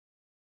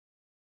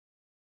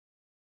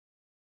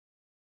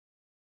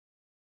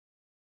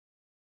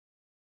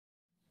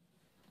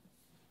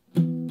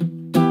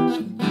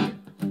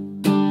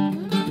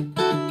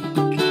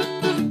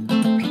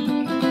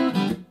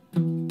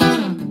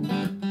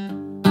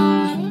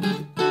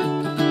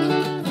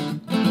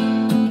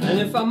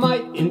I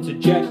might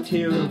interject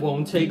here, it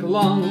won't take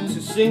long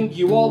to sing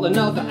you all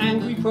another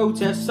angry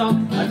protest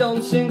song. I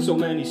don't sing so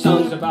many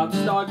songs about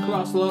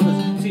star-crossed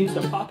lovers. Seems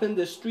to pop in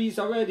the streets,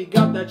 already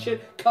got that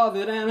shit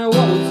covered. And it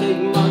won't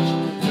take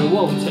much, it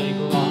won't take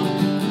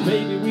long.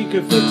 Maybe we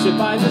could fix it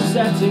by the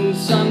setting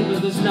sun,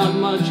 but there's not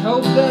much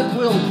hope that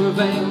will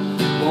prevail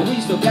when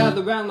we still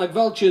gather round like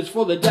vultures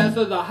for the death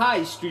of the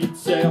high street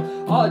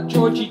sale. Oh,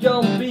 Georgie,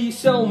 don't be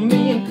so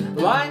mean,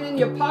 lying in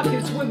your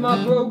pockets with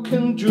my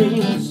broken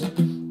dreams.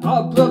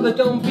 Oh, brother,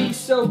 don't be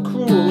so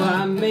cruel.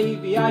 I may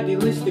be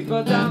idealistic,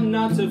 but I'm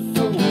not a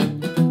fool.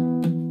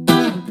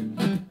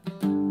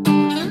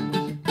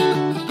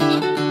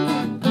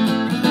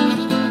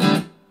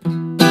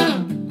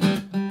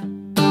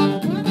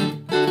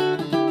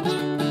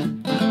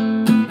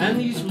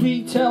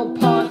 Retail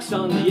parks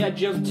on the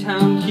edge of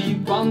town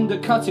keep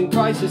undercutting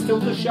prices till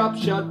the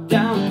shops shut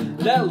down.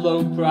 Their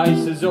low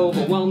prices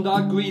overwhelmed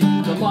our greed,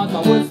 but mark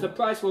my words, the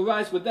price will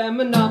rise with their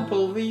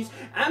monopolies.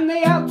 And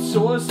they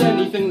outsource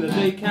anything that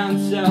they can't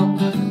sell.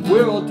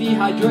 We're all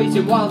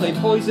dehydrated while they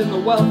poison the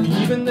well.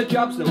 Even the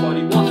jobs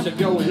nobody wants are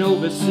going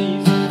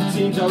overseas.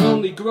 Seems our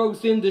only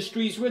growth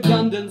industry's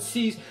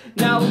redundancies.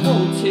 Now it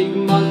won't take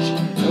much,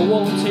 it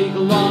won't take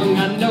long.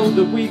 I know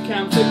that we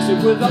can fix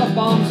it with our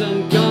bombs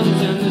and guns,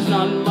 and there's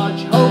not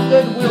much hope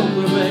that will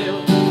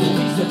prevail.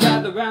 We still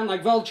gather round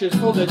like vultures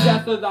for the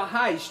death of the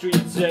high street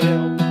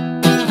sale.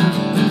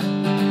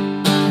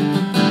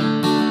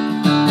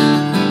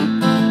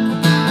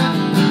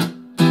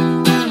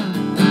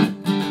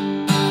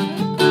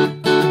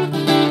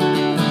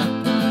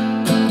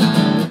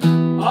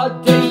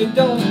 Oh, David,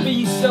 don't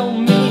be so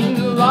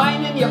mean,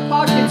 lying in your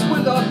pockets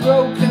with our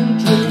broken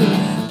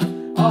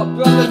dreams. Oh,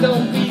 brother,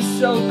 don't be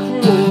so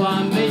cruel.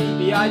 I may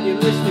be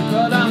idealistic,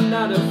 but I'm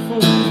not a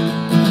fool.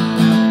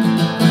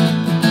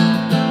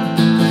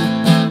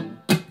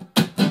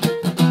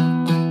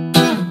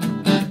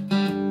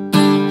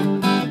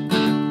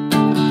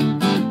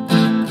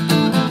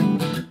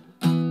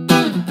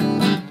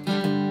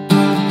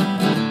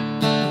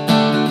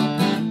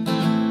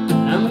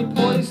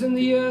 In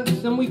the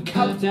earth and we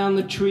cut down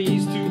the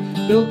trees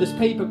to build this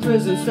paper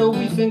prison, so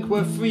we think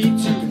we're free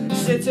to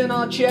sit in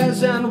our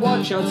chairs and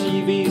watch our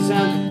TVs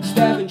and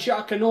stare in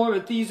shock and awe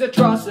at these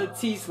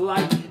atrocities.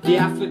 Like the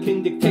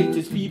African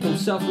dictators, people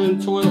suffer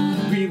and toil,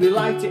 really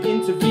like to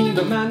intervene,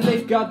 but man,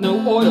 they've got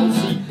no oil.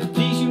 See,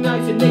 these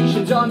United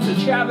Nations aren't a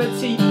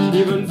charity.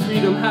 Even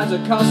freedom has a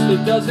cost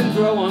that doesn't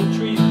grow on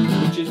trees,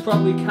 which is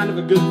probably kind of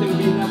a good thing,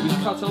 being that we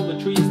cut all the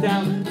trees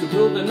down to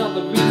build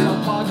another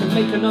retail park and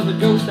make another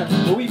ghost town,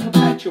 where we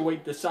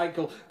perpetuate the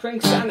cycle,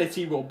 praying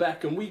sanity will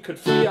beckon. We could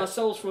free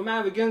ourselves from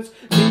arrogance,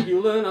 maybe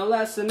learn a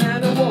lesson,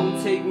 and it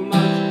won't take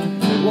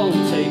much, it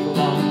won't take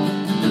long.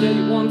 They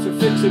want to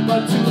fix it,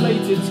 but too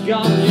late, it's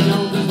gone. You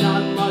know, there's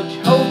not much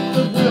hope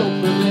that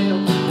will prevail.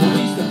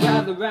 We still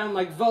gather round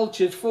like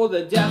vultures for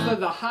the death of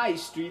the high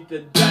street, the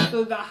death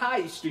of the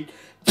high street,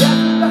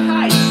 death of the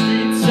high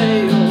street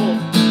sale.